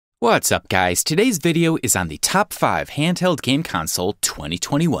What's up, guys? Today's video is on the top 5 handheld game console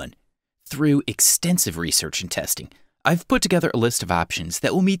 2021. Through extensive research and testing, I've put together a list of options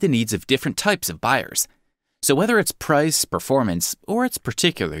that will meet the needs of different types of buyers. So whether it's price, performance, or its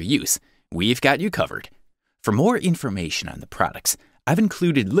particular use, we've got you covered. For more information on the products, I've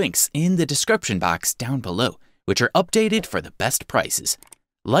included links in the description box down below, which are updated for the best prices.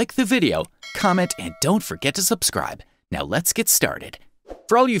 Like the video, comment, and don't forget to subscribe. Now let's get started.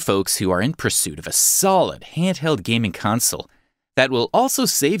 For all you folks who are in pursuit of a solid handheld gaming console that will also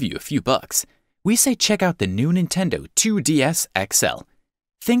save you a few bucks, we say check out the new Nintendo 2DS XL.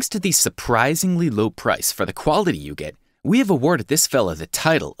 Thanks to the surprisingly low price for the quality you get, we have awarded this fella the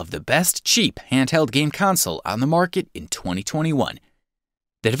title of the best cheap handheld game console on the market in 2021.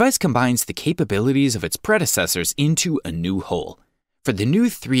 The device combines the capabilities of its predecessors into a new whole. For the new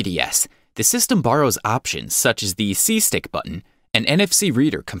 3DS, the system borrows options such as the C-Stick button, an NFC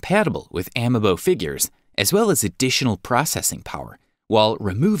reader compatible with amiibo figures, as well as additional processing power, while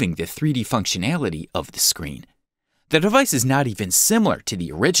removing the 3D functionality of the screen. The device is not even similar to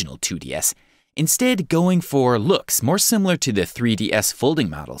the original 2DS, instead going for looks more similar to the 3DS folding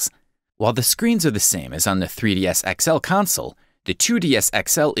models. While the screens are the same as on the 3DS XL console, the 2DS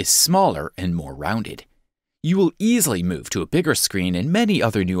XL is smaller and more rounded. You will easily move to a bigger screen and many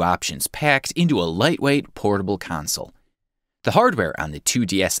other new options packed into a lightweight, portable console. The hardware on the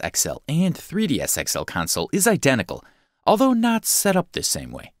 2DS XL and 3DS XL console is identical, although not set up the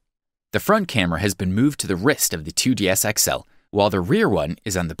same way. The front camera has been moved to the wrist of the 2DS XL, while the rear one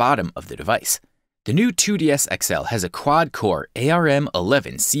is on the bottom of the device. The new 2DS XL has a quad-core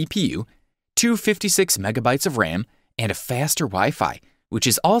ARM11 CPU, 256 MB of RAM, and a faster Wi-Fi, which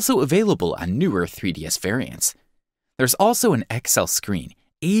is also available on newer 3DS variants. There's also an XL screen,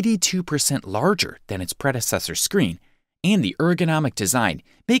 82% larger than its predecessor screen, and the ergonomic design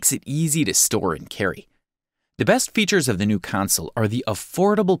makes it easy to store and carry. The best features of the new console are the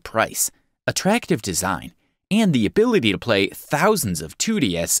affordable price, attractive design, and the ability to play thousands of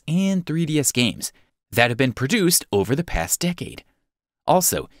 2DS and 3DS games that have been produced over the past decade.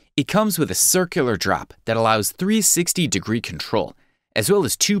 Also, it comes with a circular drop that allows 360-degree control, as well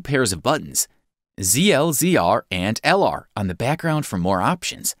as 2 pairs of buttons, ZL, ZR, and LR on the background for more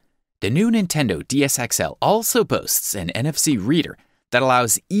options. The new Nintendo DS XL also boasts an NFC reader that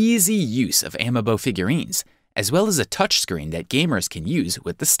allows easy use of amiibo figurines, as well as a touchscreen that gamers can use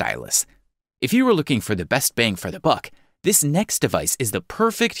with the stylus. If you are looking for the best bang for the buck, this next device is the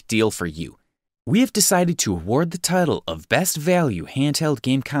perfect deal for you. We have decided to award the title of Best Value Handheld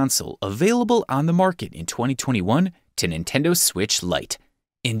Game Console available on the market in 2021 to Nintendo Switch Lite.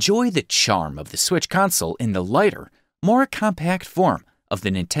 Enjoy the charm of the Switch console in the lighter, more compact form of the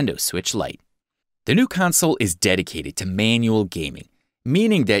Nintendo Switch Lite. The new console is dedicated to manual gaming,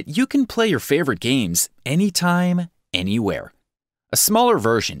 meaning that you can play your favorite games anytime, anywhere. A smaller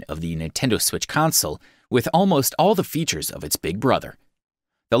version of the Nintendo Switch console with almost all the features of its big brother.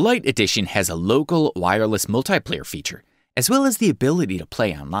 The Lite edition has a local wireless multiplayer feature, as well as the ability to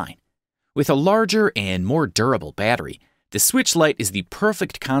play online. With a larger and more durable battery, the Switch Lite is the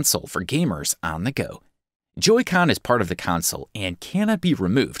perfect console for gamers on the go. Joy-Con is part of the console and cannot be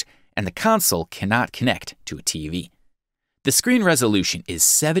removed, and the console cannot connect to a TV. The screen resolution is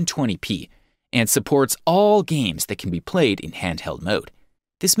 720p and supports all games that can be played in handheld mode.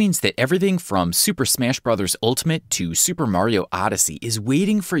 This means that everything from Super Smash Bros. Ultimate to Super Mario Odyssey is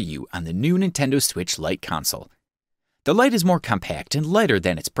waiting for you on the new Nintendo Switch Lite console. The Lite is more compact and lighter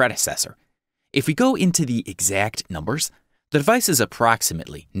than its predecessor. If we go into the exact numbers, the device is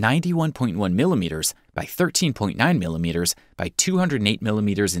approximately 91.1mm by 13.9mm by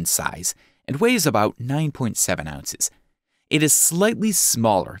 208mm in size and weighs about 9.7 ounces. It is slightly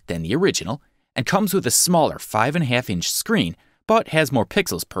smaller than the original and comes with a smaller 5.5-inch screen but has more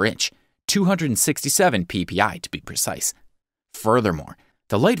pixels per inch, 267 ppi to be precise. Furthermore,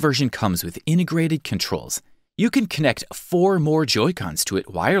 the Lite version comes with integrated controls. You can connect 4 more Joy-Cons to it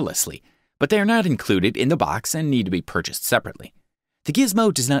wirelessly, but they are not included in the box and need to be purchased separately. The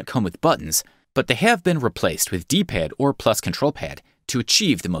gizmo does not come with buttons, but they have been replaced with D-pad or plus control pad to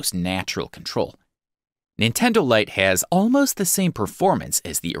achieve the most natural control. Nintendo Lite has almost the same performance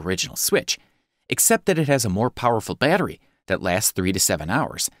as the original Switch, except that it has a more powerful battery that lasts 3 to 7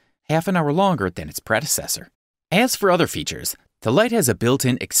 hours, half an hour longer than its predecessor. As for other features, the Lite has a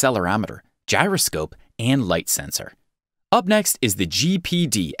built-in accelerometer, gyroscope, and light sensor. Up next is the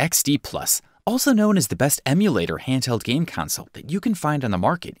GDP XD Plus, also known as the best emulator handheld game console that you can find on the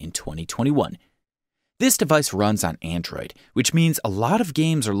market in 2021. This device runs on Android, which means a lot of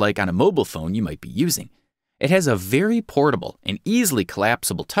games are like on a mobile phone you might be using. It has a very portable and easily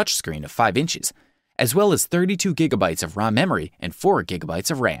collapsible touchscreen of 5 inches, as well as 32 gigabytes of ROM memory and 4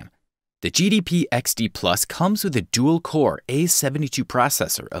 gigabytes of RAM. The GDP XD Plus comes with a dual-core A72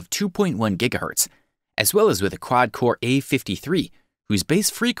 processor of 2.1 GHz, as well as with a quad-core A53, whose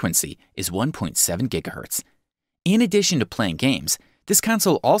base frequency is 1.7 GHz. In addition to playing games, this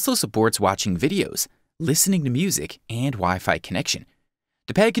console also supports watching videos, listening to music, and Wi-Fi connection.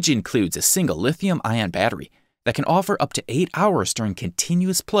 The package includes a single lithium-ion battery that can offer up to 8 hours during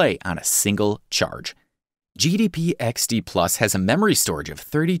continuous play on a single charge. GDP XD Plus has a memory storage of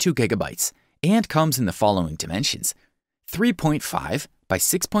 32 gigabytes and comes in the following dimensions: 3.5 by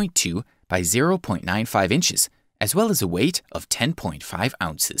 6.2 by 0.95 inches, as well as a weight of 10.5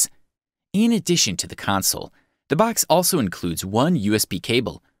 ounces. In addition to the console, the box also includes one USB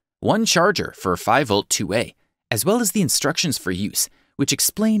cable, one charger for 5V 2A, as well as the instructions for use, which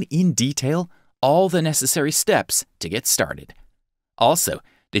explain in detail all the necessary steps to get started. Also,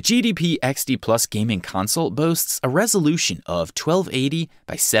 the GDP XD Plus gaming console boasts a resolution of 1280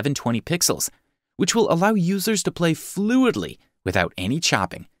 by 720 pixels, which will allow users to play fluidly without any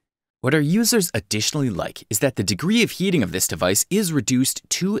chopping. What our users additionally like is that the degree of heating of this device is reduced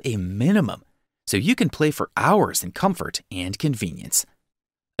to a minimum, so you can play for hours in comfort and convenience.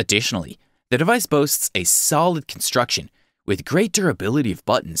 Additionally, the device boasts a solid construction with great durability of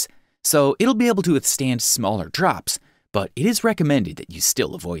buttons, so it'll be able to withstand smaller drops, but it is recommended that you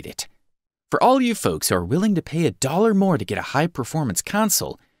still avoid it. For all you folks who are willing to pay $1 more to get a high-performance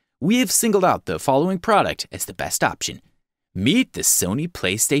console, we have singled out the following product as the best option. Meet the Sony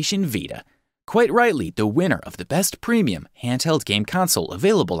Playstation Vita, quite rightly the winner of the best premium handheld game console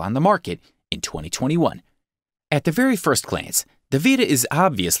available on the market in 2021. At the very first glance, the Vita is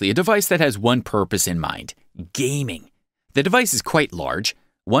obviously a device that has one purpose in mind: gaming. The device is quite large,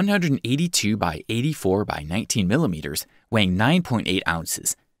 182 by 84 by 19 millimeters, weighing 9.8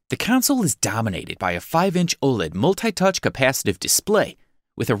 ounces. The console is dominated by a 5-inch OLED multi-touch capacitive display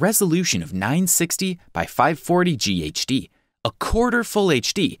with a resolution of 960 by 540 GHD, a quarter Full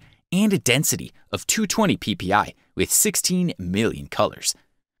HD, and a density of 220 ppi with 16 million colors.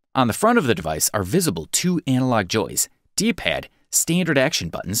 On the front of the device are visible 2 analog joys, D-pad, standard action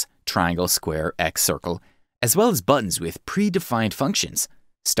buttons, triangle, square, X, circle, as well as buttons with predefined functions: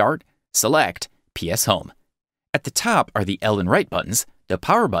 Start, Select, PS Home. At the top are the L and right buttons, the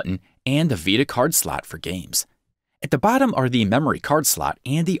power button, and the Vita card slot for games. At the bottom are the memory card slot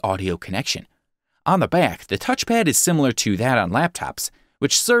and the audio connection. On the back, the touchpad is similar to that on laptops,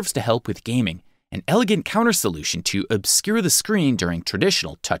 which serves to help with gaming, an elegant counter solution to obscure the screen during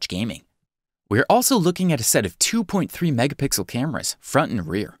traditional touch gaming. We're also looking at a set of 2.3 megapixel cameras, front and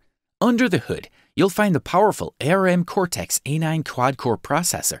rear. Under the hood, you'll find the powerful ARM Cortex A9 quad-core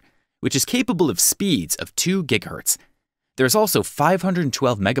processor, which is capable of speeds of 2 GHz. There's also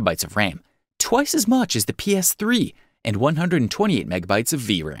 512 megabytes of RAM, twice as much as the PS3, and 128 megabytes of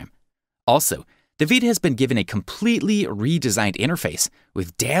VRAM. Also, the Vita has been given a completely redesigned interface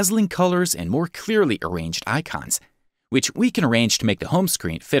with dazzling colors and more clearly arranged icons, which we can arrange to make the home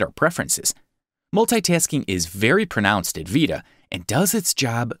screen fit our preferences. Multitasking is very pronounced at Vita and does its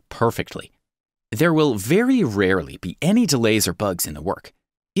job perfectly. There will very rarely be any delays or bugs in the work.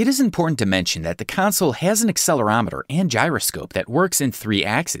 It is important to mention that the console has an accelerometer and gyroscope that works in 3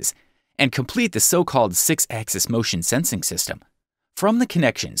 axes and complete the so-called 6-axis motion sensing system. From the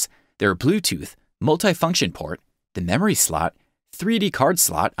connections, there are Bluetooth, multifunction port, the memory slot, 3D card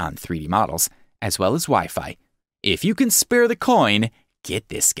slot on 3D models, as well as Wi-Fi. If you can spare the coin, get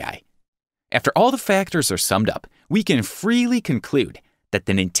this guy. After all the factors are summed up, we can freely conclude that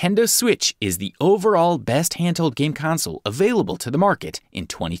the Nintendo Switch is the overall best handheld game console available to the market in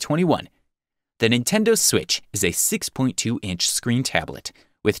 2021. The Nintendo Switch is a 6.2-inch screen tablet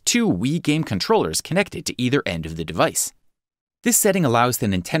with 2 Wii game controllers connected to either end of the device. This setting allows the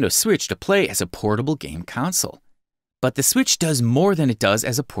Nintendo Switch to play as a portable game console. But the Switch does more than it does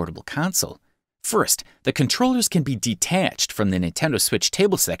as a portable console. First, the controllers can be detached from the Nintendo Switch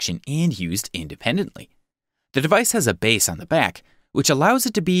table section and used independently. The device has a base on the back, which allows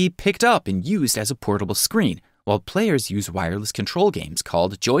it to be picked up and used as a portable screen, while players use wireless control games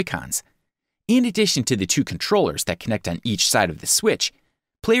called Joy-Cons. In addition to the 2 controllers that connect on each side of the Switch,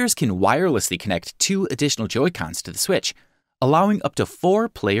 players can wirelessly connect 2 additional Joy-Cons to the Switch, allowing up to 4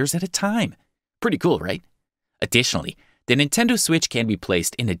 players at a time. Pretty cool, right? Additionally, the Nintendo Switch can be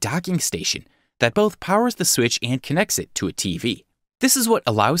placed in a docking station that both powers the Switch and connects it to a TV. This is what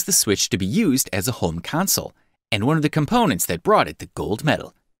allows the Switch to be used as a home console, and one of the components that brought it the gold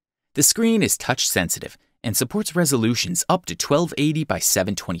medal. The screen is touch sensitive and supports resolutions up to 1280 by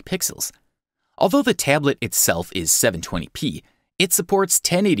 720 pixels. Although the tablet itself is 720p, it supports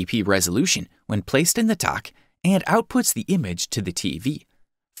 1080p resolution when placed in the dock and outputs the image to the TV.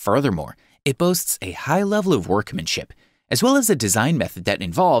 Furthermore, it boasts a high level of workmanship, as well as a design method that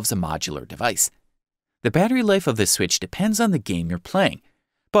involves a modular device. The battery life of the Switch depends on the game you're playing,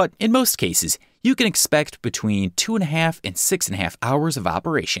 but in most cases, you can expect between 2.5 and 6.5 hours of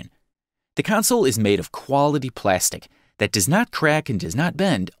operation. The console is made of quality plastic that does not crack and does not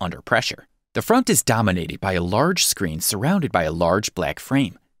bend under pressure. The front is dominated by a large screen surrounded by a large black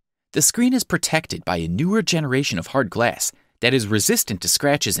frame. The screen is protected by a newer generation of hard glass that is resistant to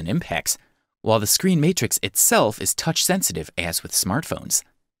scratches and impacts, while the screen matrix itself is touch-sensitive as with smartphones.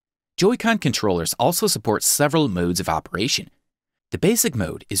 Joy-Con controllers also support several modes of operation. The basic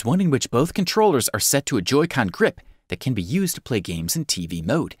mode is one in which both controllers are set to a Joy-Con grip that can be used to play games in TV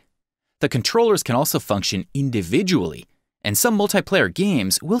mode. The controllers can also function individually, and some multiplayer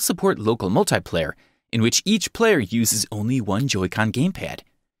games will support local multiplayer, in which each player uses only one Joy-Con gamepad.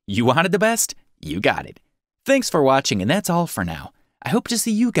 You wanted the best? You got it. Thanks for watching, and that's all for now. I hope to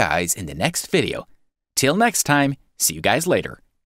see you guys in the next video. Till next time, see you guys later.